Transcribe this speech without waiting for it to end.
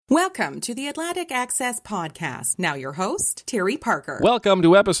Welcome to the Atlantic Access Podcast. Now your host, Terry Parker. Welcome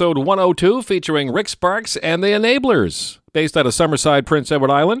to episode 102 featuring Rick Sparks and the Enablers. Based out of Summerside, Prince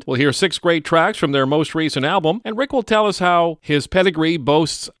Edward Island, we'll hear 6 great tracks from their most recent album, and Rick will tell us how his pedigree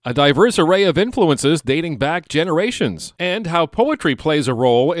boasts a diverse array of influences dating back generations, and how poetry plays a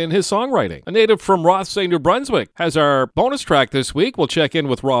role in his songwriting. A native from Rothesay, New Brunswick, has our bonus track this week. We'll check in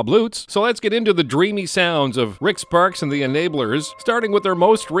with Rob Lutz. So let's get into the dreamy sounds of Rick Sparks and the Enablers, starting with their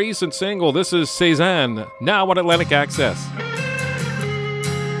most recent single. This is Cézanne, now on Atlantic Access.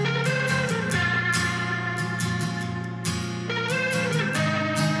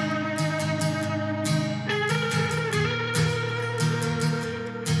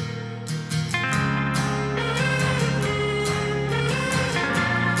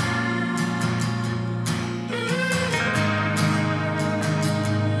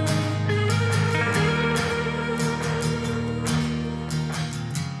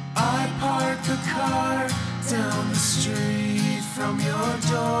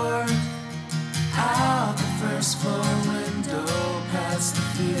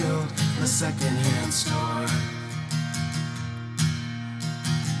 Secondhand store.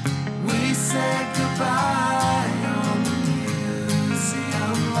 We said goodbye on the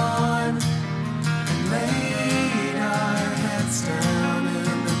museum lawn and laid our heads down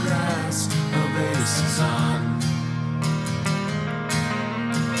in the grass of a Cézanne.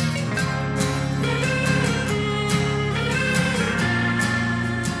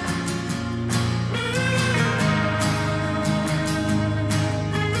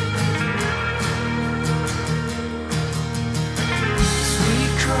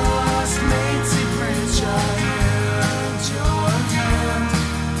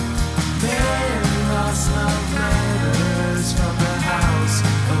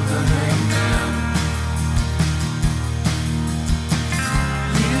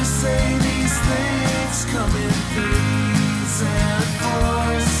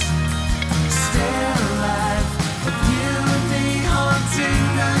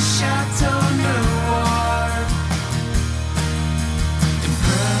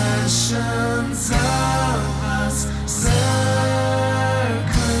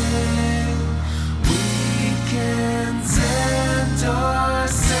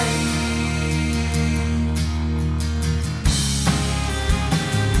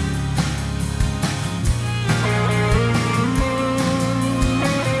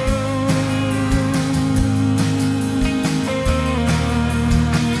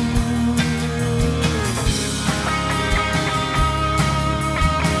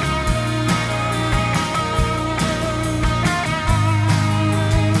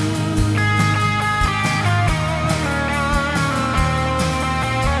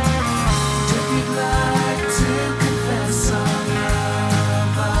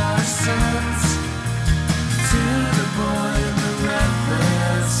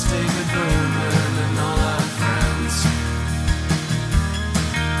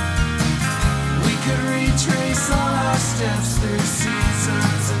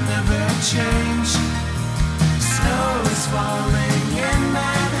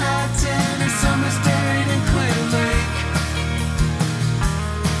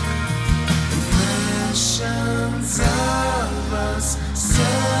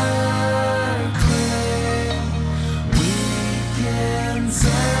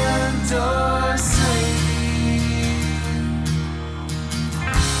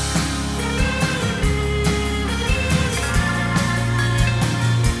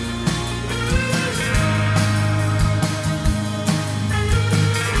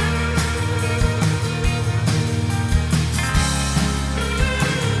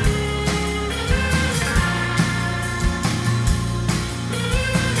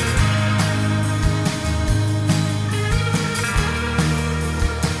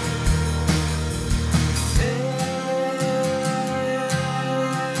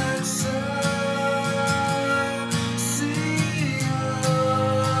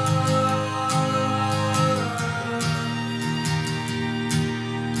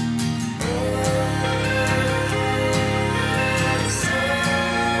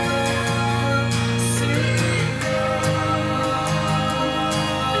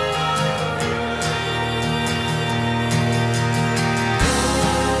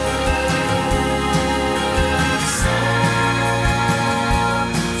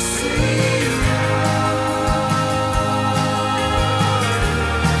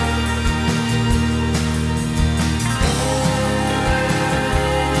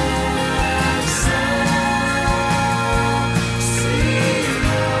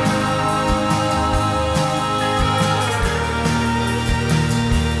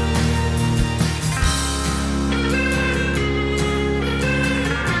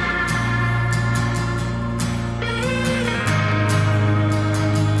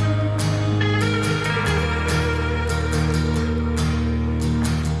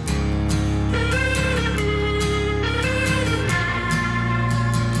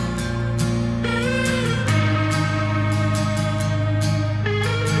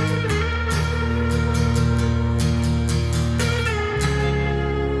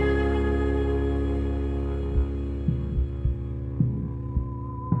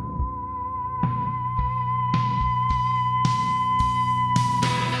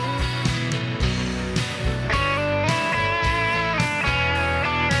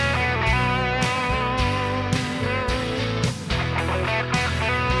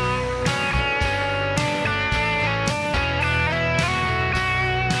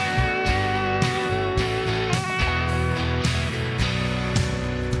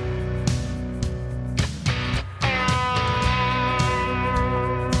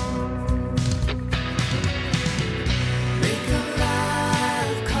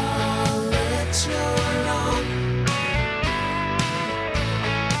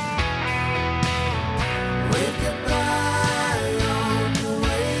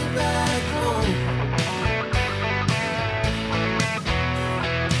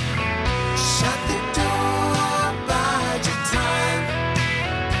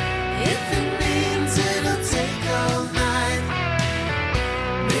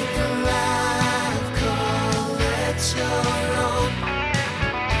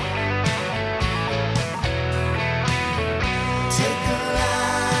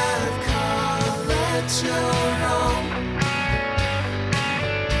 that you're wrong.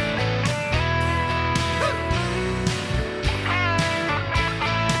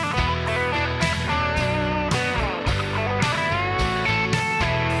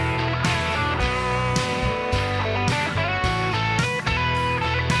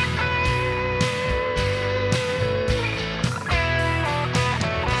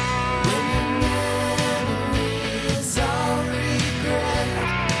 When your memory is all regret,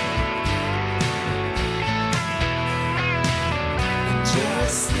 and you're a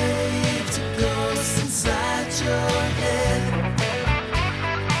slave to ghosts inside your head.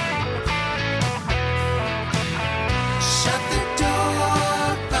 Shut the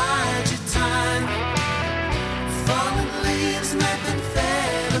door, bide your time. Fallen leaves,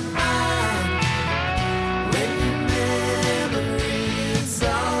 methamphetamine. When your memory is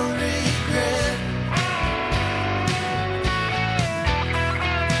all regret,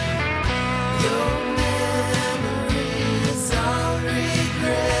 your memory is all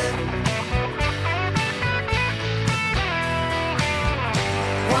regret.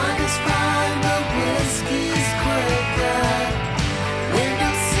 Wine is fine, but whiskey's quicker.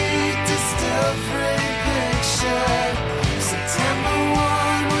 Window seat to still frame picture. September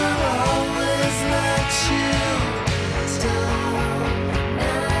 1 will always let you down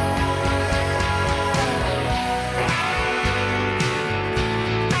now.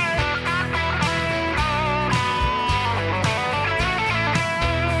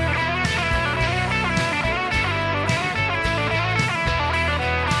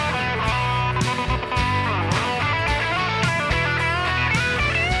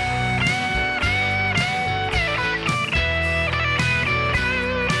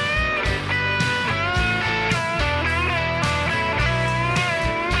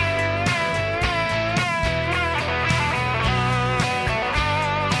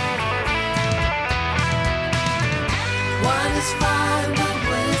 Wine is fine, but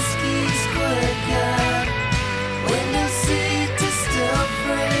whiskey's quicker. Window seat to still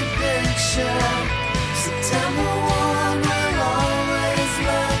frame picture. September 1 will always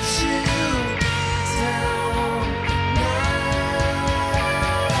let you down now.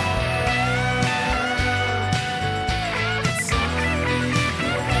 It's all regret.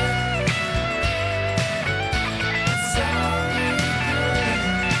 It's all regret.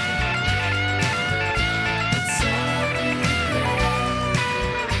 It's all regret.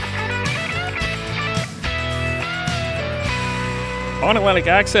 On Atlantic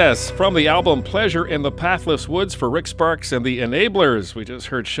Access from the album Pleasure in the Pathless Woods for Rick Sparks and the Enablers. We just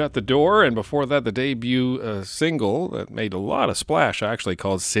heard Shut the Door, and before that the debut single that made a lot of splash actually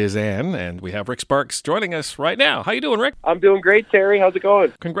called Cézanne, and we have Rick Sparks joining us right now. How you doing, Rick? I'm doing great, Terry. How's it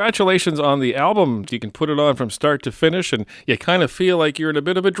going? Congratulations on the album. You can put it on from start to finish, and you kind of feel like you're in a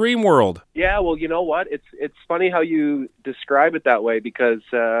bit of a dream world. Yeah, well, you know what? It's funny how you describe it that way because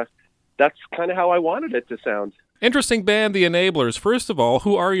that's kind of how I wanted it to sound. Interesting band, the Enablers. First of all,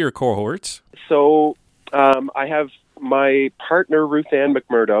 who are your cohorts? So I have my partner, Ruth Ann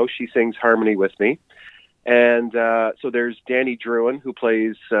McMurdo. She sings harmony with me. And so there's Danny Druin, who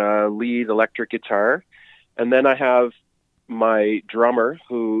plays lead electric guitar. And then I have my drummer,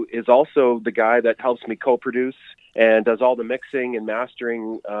 who is also the guy that helps me co-produce and does all the mixing and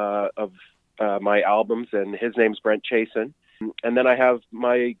mastering of my albums. And his name's Brent Chasen. And then I have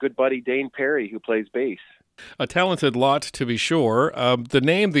my good buddy, Dane Perry, who plays bass. A talented lot, to be sure. The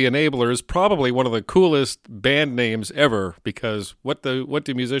name The Enablers, probably one of the coolest band names ever, because what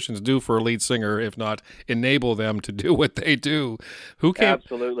do musicians do for a lead singer if not enable them to do what they do? Who came?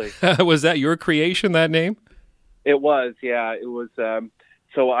 Absolutely. Was that your creation, that name? It was, yeah. It was.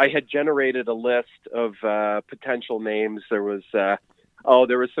 So I had generated a list of potential names. There was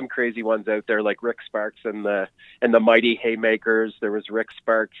some crazy ones out there, like Rick Sparks and the Mighty Haymakers. There was Rick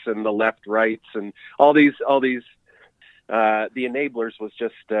Sparks and the Left Rights, and all these. The Enablers was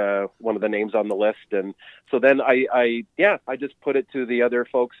just one of the names on the list, and so then I just put it to the other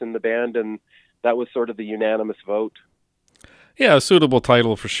folks in the band, and that was sort of the unanimous vote. Yeah, a suitable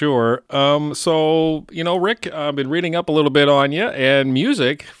title for sure. So, Rick, I've been reading up a little bit on you, and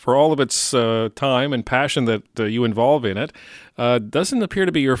music, for all of its time and passion that you involve in it, doesn't appear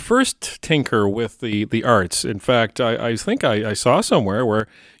to be your first tinker with the arts. In fact, I think I saw somewhere where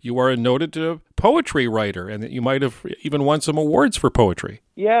you are a noted poetry writer, and that you might have even won some awards for poetry.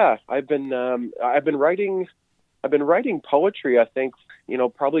 Yeah, I've been writing poetry, I think,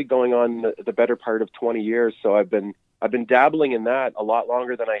 probably going on the better part of 20 years. So I've been dabbling in that a lot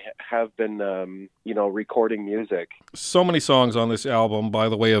longer than I have been, recording music. So many songs on this album, by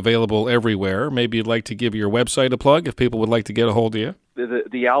the way, available everywhere. Maybe you'd like to give your website a plug if people would like to get a hold of you.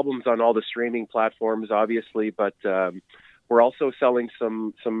 the album's on all the streaming platforms, obviously, but we're also selling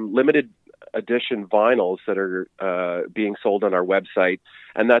some limited edition vinyls that are being sold on our website,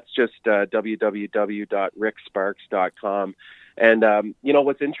 and that's just www.ricksparks.com. And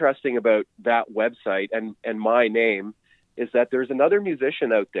what's interesting about that website and my name is that there's another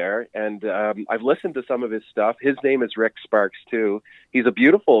musician out there, and I've listened to some of his stuff. His name is Rick Sparks too. He's a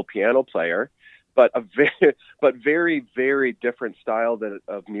beautiful piano player, but very, very different style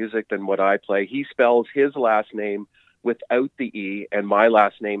of music than what I play. He spells his last name without the E, and my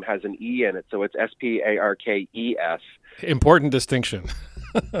last name has an E in it, so it's Sparkes. Important distinction.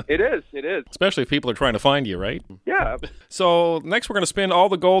 It is. Especially if people are trying to find you, right? Yeah. So next we're going to spin All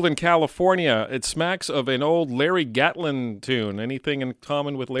the Gold in California. It smacks of an old Larry Gatlin tune. Anything in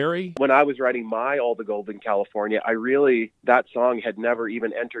common with Larry? When I was writing my All the Gold in California, that song had never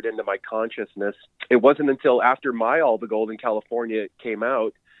even entered into my consciousness. It wasn't until after my All the Gold in California came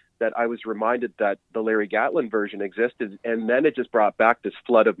out that I was reminded that the Larry Gatlin version existed, and then it just brought back this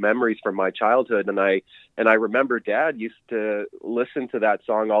flood of memories from my childhood. And I remember Dad used to listen to that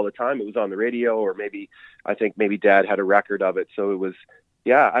song all the time. It was on the radio, or I think maybe Dad had a record of it. So it was,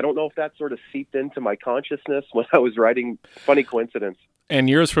 I don't know if that sort of seeped into my consciousness when I was writing. Funny coincidence.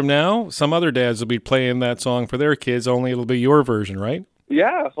 And years from now, some other dads will be playing that song for their kids, only it'll be your version, right?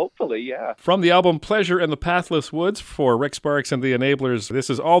 Yeah, hopefully, yeah. From the album Pleasure in the Pathless Woods for Rick Sparks and the Enablers, this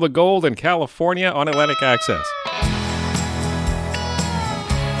is All the Gold in California on Atlantic Access.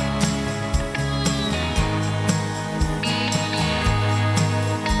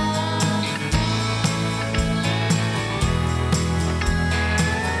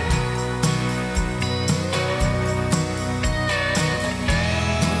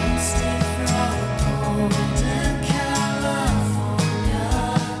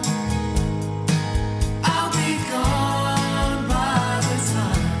 I'll be gone by the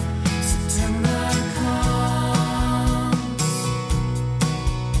time September comes.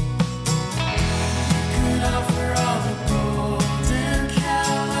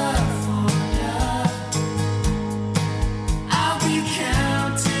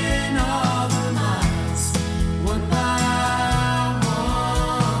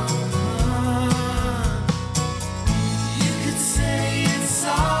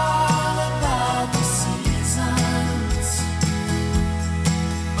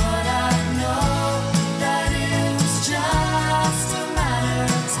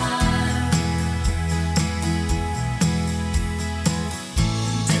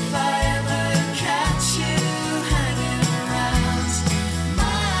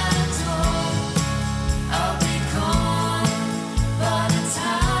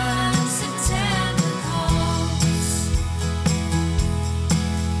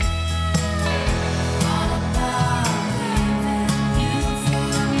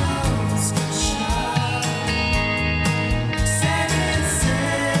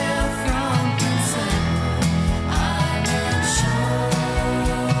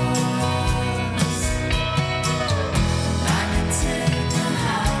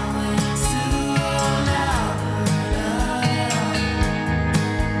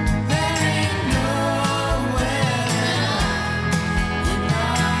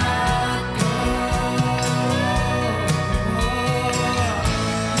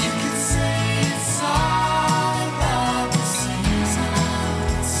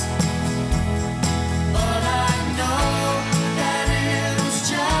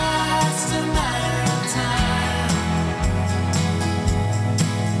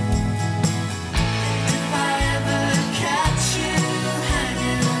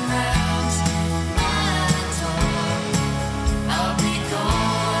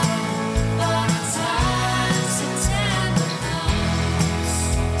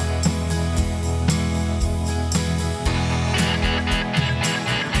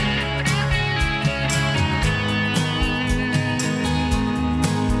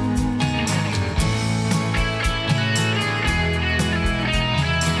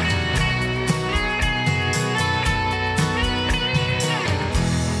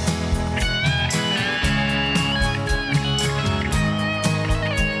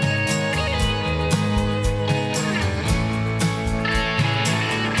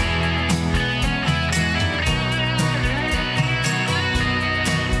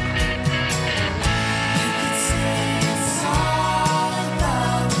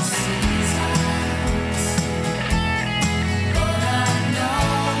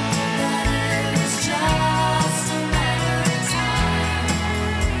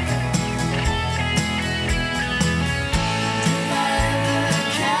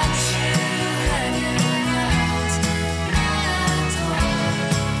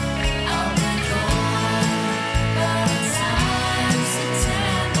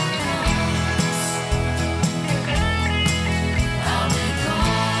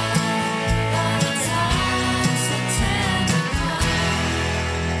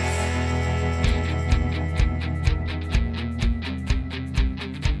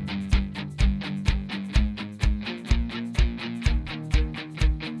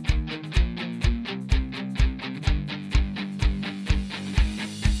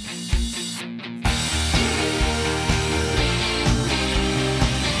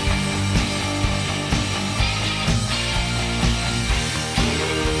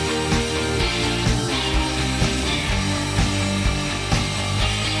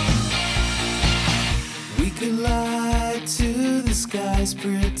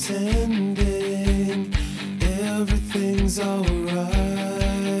 pretending everything's alright,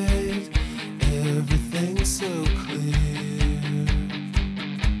 everything's so clear.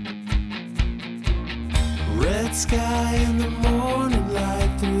 Red sky in the morning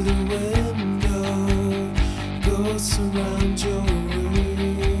light through the window goes around your room.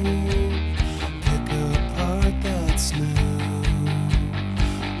 Pick apart that snow.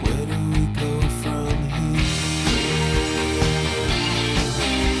 Where do we go from here?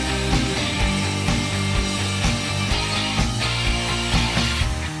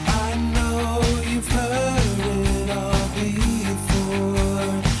 I know you've heard it all before.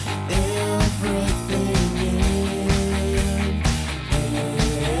 Everything in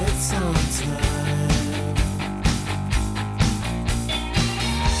its own time.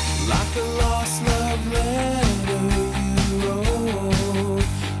 Like a lost love letter you wrote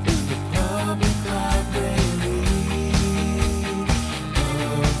in the public library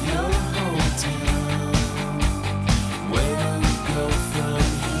of your hometown. Where do we go from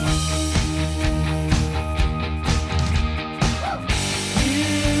here? You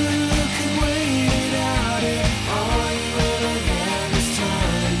can wait it out if all you ever had is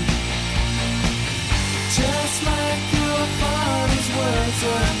time. Just like your father's words,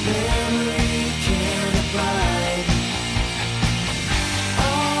 a memory can't abide.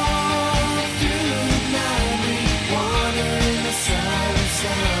 All through the night we wander in the silent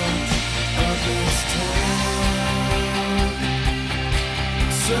sounds of this town.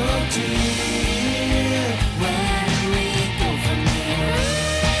 So dear, where do we go from here?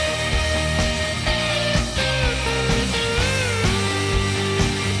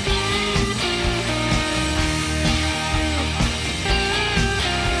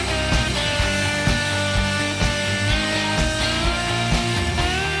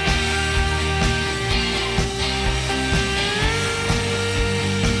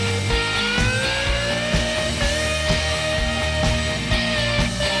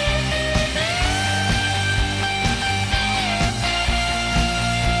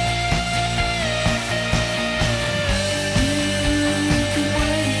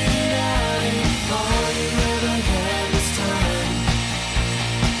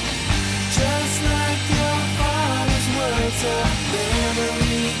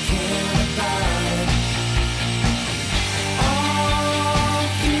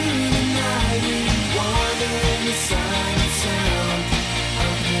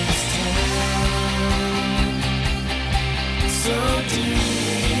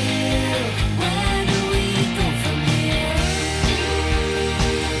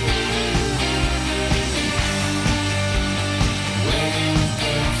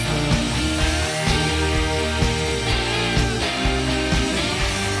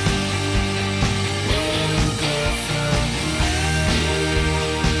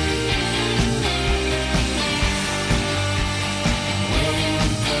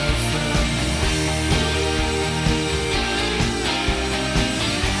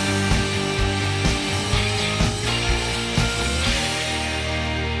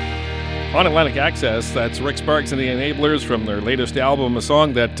 On Atlantic Access, that's Rick Sparks and the Enablers from their latest album, a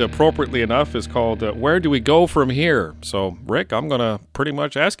song that, appropriately enough, is called Where Do We Go From Here? So, Rick, I'm going to pretty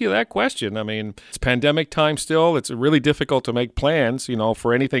much ask you that question. I mean, it's pandemic time still. It's really difficult to make plans,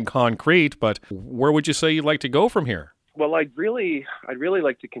 for anything concrete, but where would you say you'd like to go from here? Well, I'd really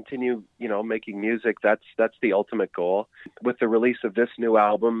like to continue, making music. That's the ultimate goal. With the release of this new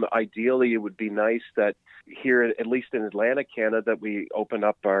album, ideally, it would be nice that here, at least in Atlantic, Canada, that we open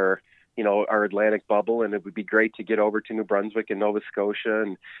up our Atlantic bubble, and it would be great to get over to New Brunswick and Nova Scotia,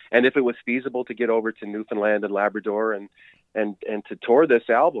 and if it was feasible to get over to Newfoundland and Labrador and to tour this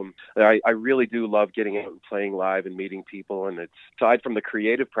album. I really do love getting out and playing live and meeting people, and it's, aside from the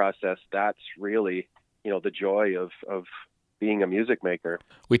creative process, that's really, the joy of being a music maker.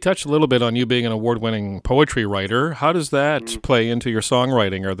 We touched a little bit on you being an award-winning poetry writer. How does that play into your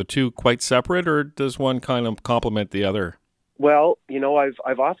songwriting? Are the two quite separate, or does one kind of complement the other? Well,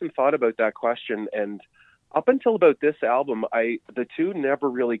 I've often thought about that question, and up until about this album, the two never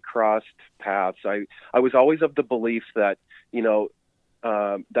really crossed paths. I was always of the belief that,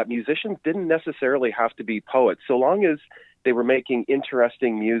 that musicians didn't necessarily have to be poets. So long as they were making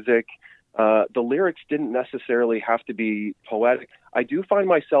interesting music, the lyrics didn't necessarily have to be poetic. I do find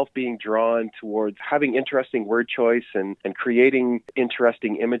myself being drawn towards having interesting word choice and creating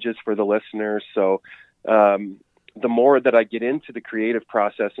interesting images for the listeners. So, the more that I get into the creative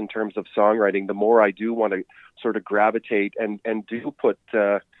process in terms of songwriting, the more I do want to sort of gravitate and do put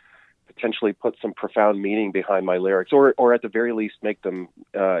potentially put some profound meaning behind my lyrics, or at the very least make them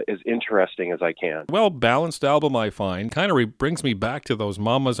as interesting as I can. Well balanced album, I find. Kind of brings me back to those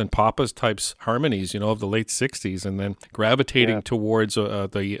mamas and papas types harmonies, of the late 60s, and then gravitating towards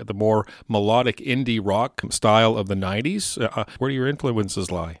the more melodic indie rock style of the 90s. Where do your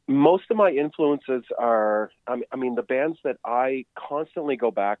influences lie? Most of my influences are, the bands that I constantly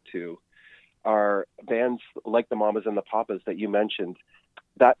go back to are bands like the Mamas and the Papas that you mentioned.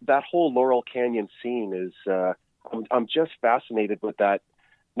 That whole Laurel Canyon scene is, I'm just fascinated with that.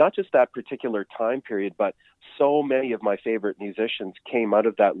 Not just that particular time period, but so many of my favorite musicians came out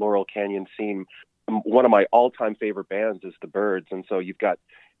of that Laurel Canyon scene. One of my all-time favorite bands is the Byrds, and so you've got,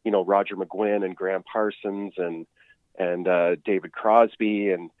 Roger McGuinn and Graham Parsons and David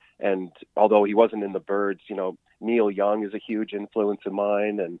Crosby, and although he wasn't in the Byrds, Neil Young is a huge influence of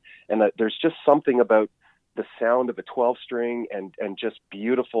mine, and there's just something about the sound of a 12-string and just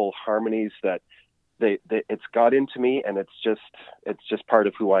beautiful harmonies that it's got into me, and it's just part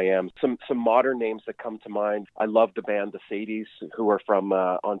of who I am. Some modern names that come to mind. I love the band the Sadies, who are from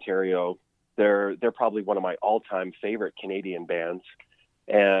Ontario. They're probably one of my all-time favorite Canadian bands,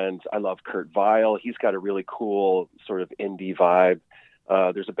 and I love Kurt Vile. He's got a really cool sort of indie vibe.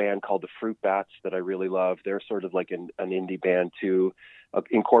 There's a band called the Fruit Bats that I really love. They're sort of like an indie band too,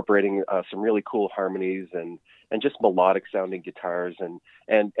 incorporating some really cool harmonies and just melodic sounding guitars and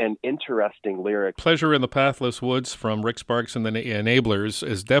interesting lyrics. Pleasure in the Pathless Woods from Rick Sparks and the Enablers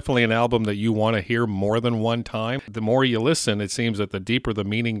is definitely an album that you want to hear more than one time. The more you listen, it seems that the deeper the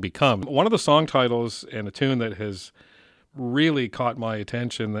meaning becomes. One of the song titles and a tune that has really caught my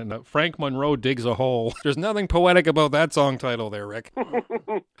attention, and Frank Monroe Digs a Hole. There's nothing poetic about that song title there, Rick.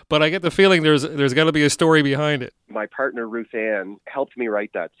 But I get the feeling there's got to be a story behind it. My partner Ruth Ann helped me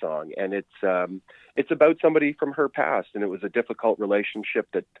write that song, and it's about somebody from her past, and it was a difficult relationship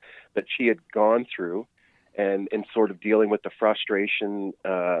that she had gone through, and sort of dealing with the frustration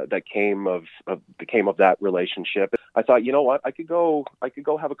that came of that relationship. I thought, you know what, I could go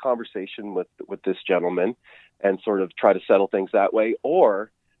have a conversation with this gentleman and sort of try to settle things that way,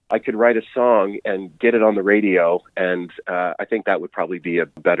 or I could write a song and get it on the radio, and I think that would probably be a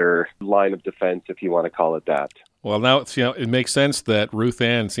better line of defense, if you want to call it that. Well, now it makes sense that Ruth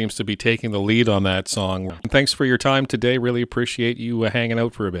Ann seems to be taking the lead on that song. Thanks for your time today. Really appreciate you hanging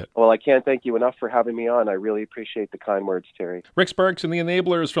out for a bit. Well, I can't thank you enough for having me on. I really appreciate the kind words, Terry. Rick Sparks and the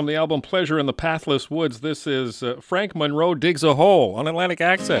Enablers from the album Pleasure in the Pathless Woods. This is Frank Monroe Digs a Hole on Atlantic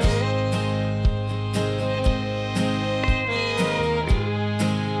Access.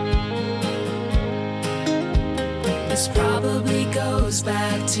 This probably goes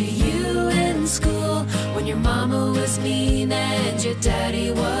back to you in school, when your mama was mean and your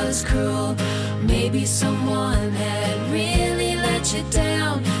daddy was cruel. Maybe someone had really let you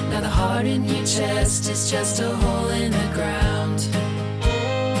down. Now the heart in your chest is just a hole in the ground.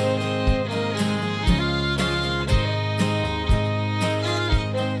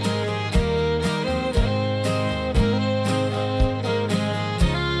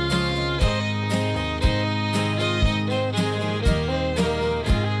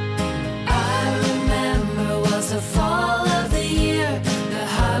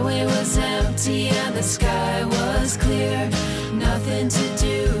 The sky was clear, nothing to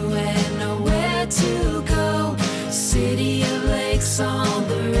do and nowhere to go. City of Lakes on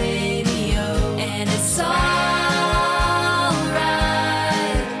the radio, and it's alright.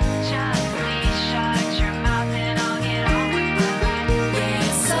 Just please shut your mouth and I'll get on with my life. Yeah,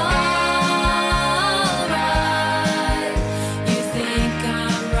 it's alright. You think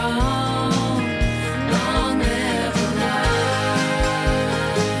I'm wrong, wrong never lie.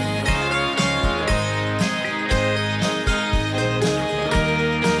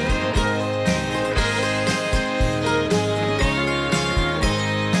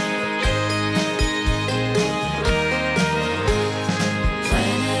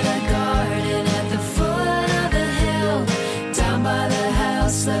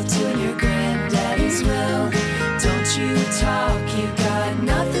 Left to your granddaddy's will. Don't you talk, you got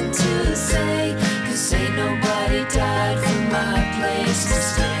nothing to say, 'cause ain't nobody died for my place to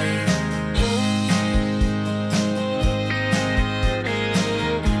stay.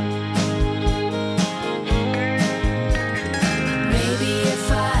 Maybe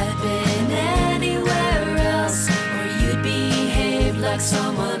if I'd been anywhere else, or you'd behaved like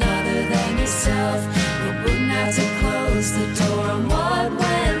someone other than yourself, we wouldn't have to close the door on what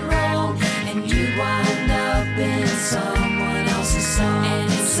went wrong, and you'd wind up in someone else's song.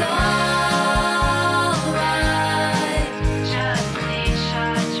 And it's alright. Just please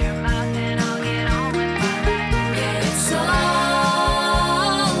shut your mouth and I'll get on with my life. Yeah, it's alright.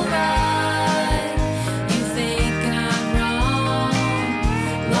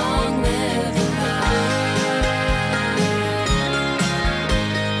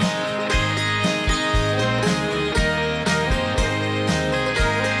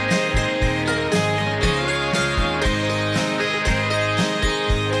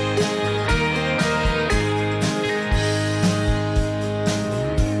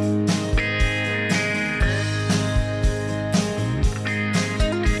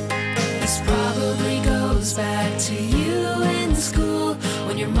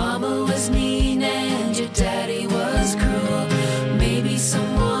 mama was mean and your daddy was cruel. Maybe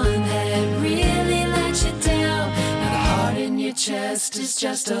someone had really let you down. Now the heart in your chest is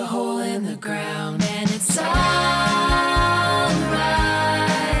just a hole in the ground. And it's alright.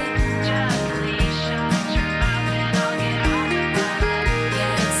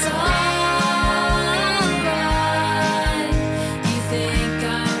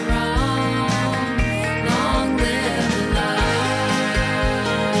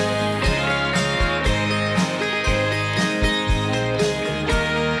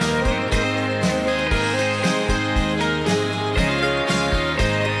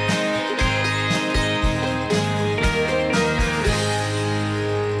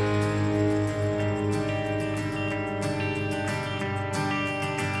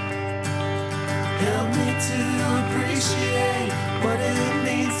 Help me to appreciate what it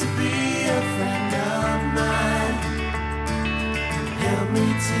means to be a friend of mine. Help me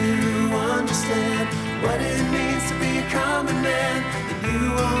to understand what it means to be a common man. And you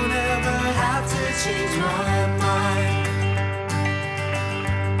won't ever have to change my mind.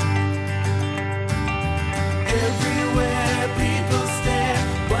 Everywhere people stare,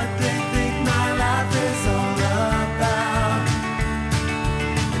 what they think my life is all about.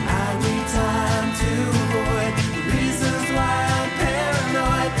 And I need time to avoid the reasons why I'm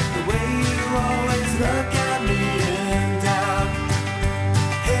paranoid. The way you always look at me in doubt.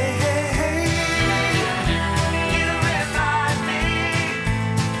 Hey, hey, hey, you remind me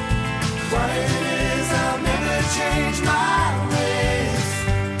what it is. I'll never change my ways.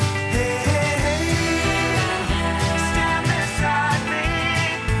 Hey, hey, hey, stand beside me.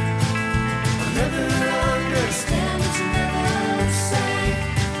 I'll never understand what you never say.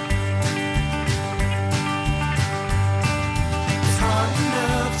 It's hard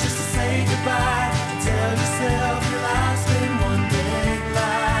enough just to say goodbye and tell yourself your life's been one big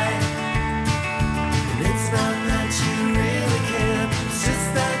lie. And it's not that you really can, it's just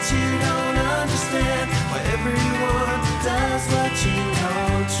that you don't understand why everyone does what you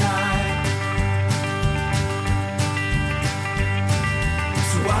don't try.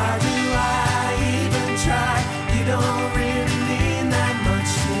 So why do I even try? You don't really mean that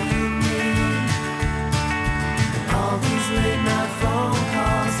much to me. And all these late night phone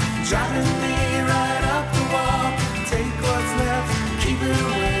calls driving me right up the wall. Take what's left, keep it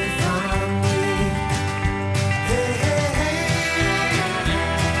away from me. Hey, hey, hey,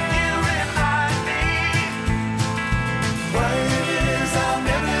 you remind me what it is. I'll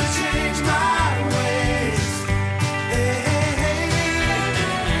never change my ways. Hey, hey, hey,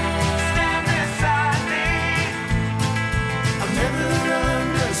 stand beside me. I'll never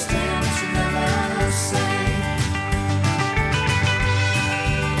understand what you never say.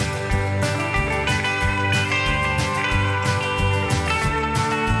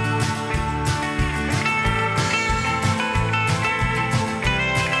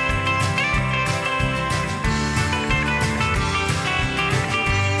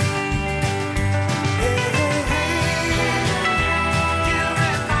 Hey, hey, hey, you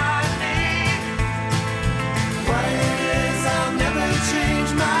remind me what it is. I'll never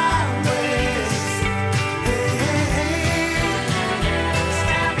change my ways. Hey, hey, hey,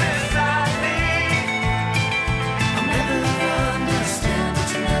 stand beside me. I'll never understand what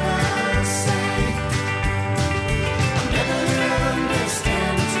you never say. I'll never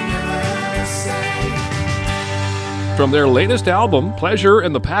understand what you never say. From their latest album, Pleasure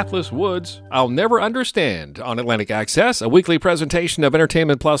in the Pathless Woods, I'll Never Understand, on Atlantic Access, a weekly presentation of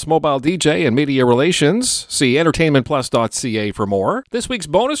Entertainment Plus mobile DJ and media relations. See entertainmentplus.ca for more. This week's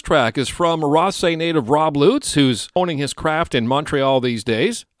bonus track is from Rothesay native Rob Lutz, who's honing his craft in Montreal these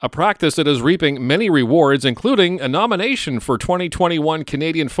days, a practice that is reaping many rewards, including a nomination for 2021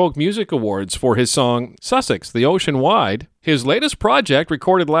 Canadian Folk Music Awards for his song Sussex, the Ocean Wide. His latest project,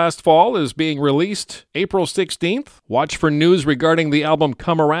 recorded last fall, is being released April 16th. Watch for news regarding the album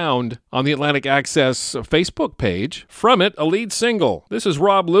Come Around on the Atlantic Access Facebook page. From it, a lead single. This is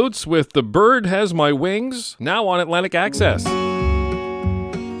Rob Lutz with The Bird Has My Wings, now on Atlantic Access.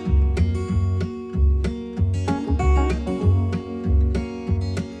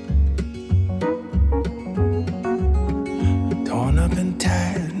 Torn up and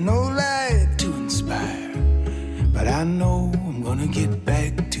tired, no light to inspire. But I know I'm gonna get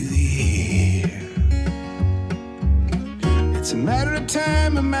back to the air. It's a matter of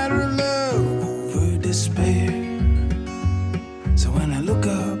time, a matter of love over despair. So when I look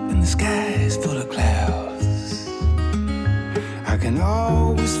up and the sky's full of clouds, I can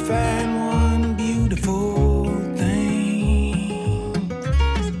always find one beautiful thing.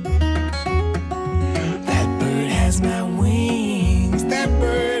 That bird has my wings, that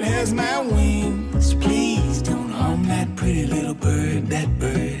bird has my wings. Please don't harm that pretty little bird. That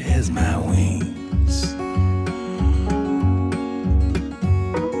bird has my wings.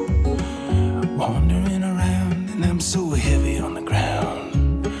 Wandering around and I'm so heavy on the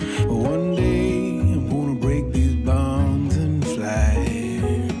ground. But one day I'm gonna break these bonds and fly.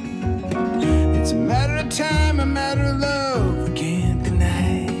 It's a matter of time, a matter of love, I can't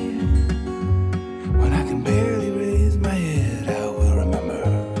deny. When I can barely raise my head, I will remember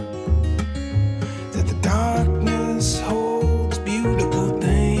that the darkness holds beautiful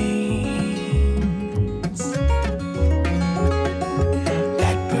things.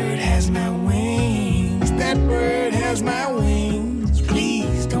 That bird has my wings. That bird has my wings.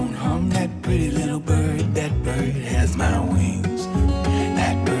 Please don't harm that pretty little bird. That bird has my wings.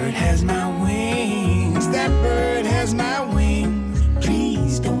 That bird has my wings. That bird has my wings.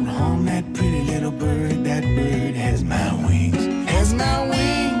 Please don't harm that pretty little bird. That bird has my wings. Has my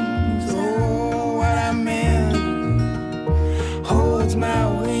wings. Oh, what I meant. Holds my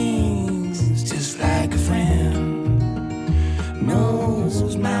wings just like a friend.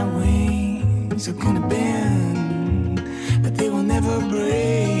 Knows my wings are gonna bend, but they will never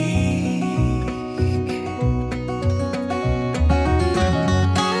break.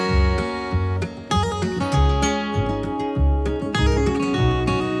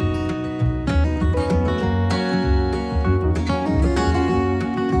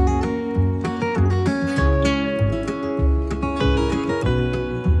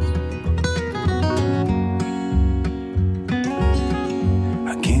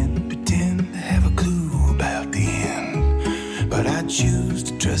 I can't pretend to have a clue about the end, but I choose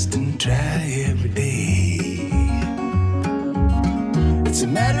to trust and try every day. It's a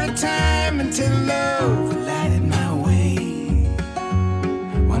matter of time until love lighted my way.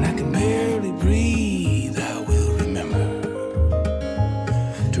 When I can barely breathe, I will remember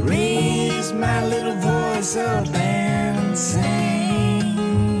to raise my little voice up and sing.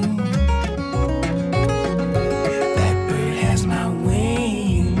 That bird has my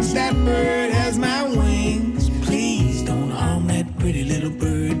wings. That bird has my wings. Please don't harm that pretty little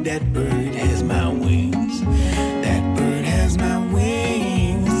bird. That bird has my wings. That bird has my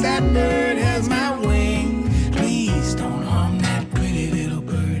wings. That bird has my wings. Please don't harm that pretty little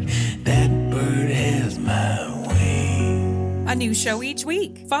bird. That bird has my wings. A new show each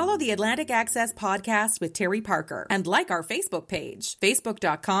week. Follow the Atlantic Access podcast with Terry Parker and like our Facebook page,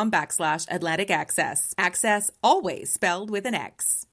 facebook.com/Atlantic Access. Access always spelled with an X.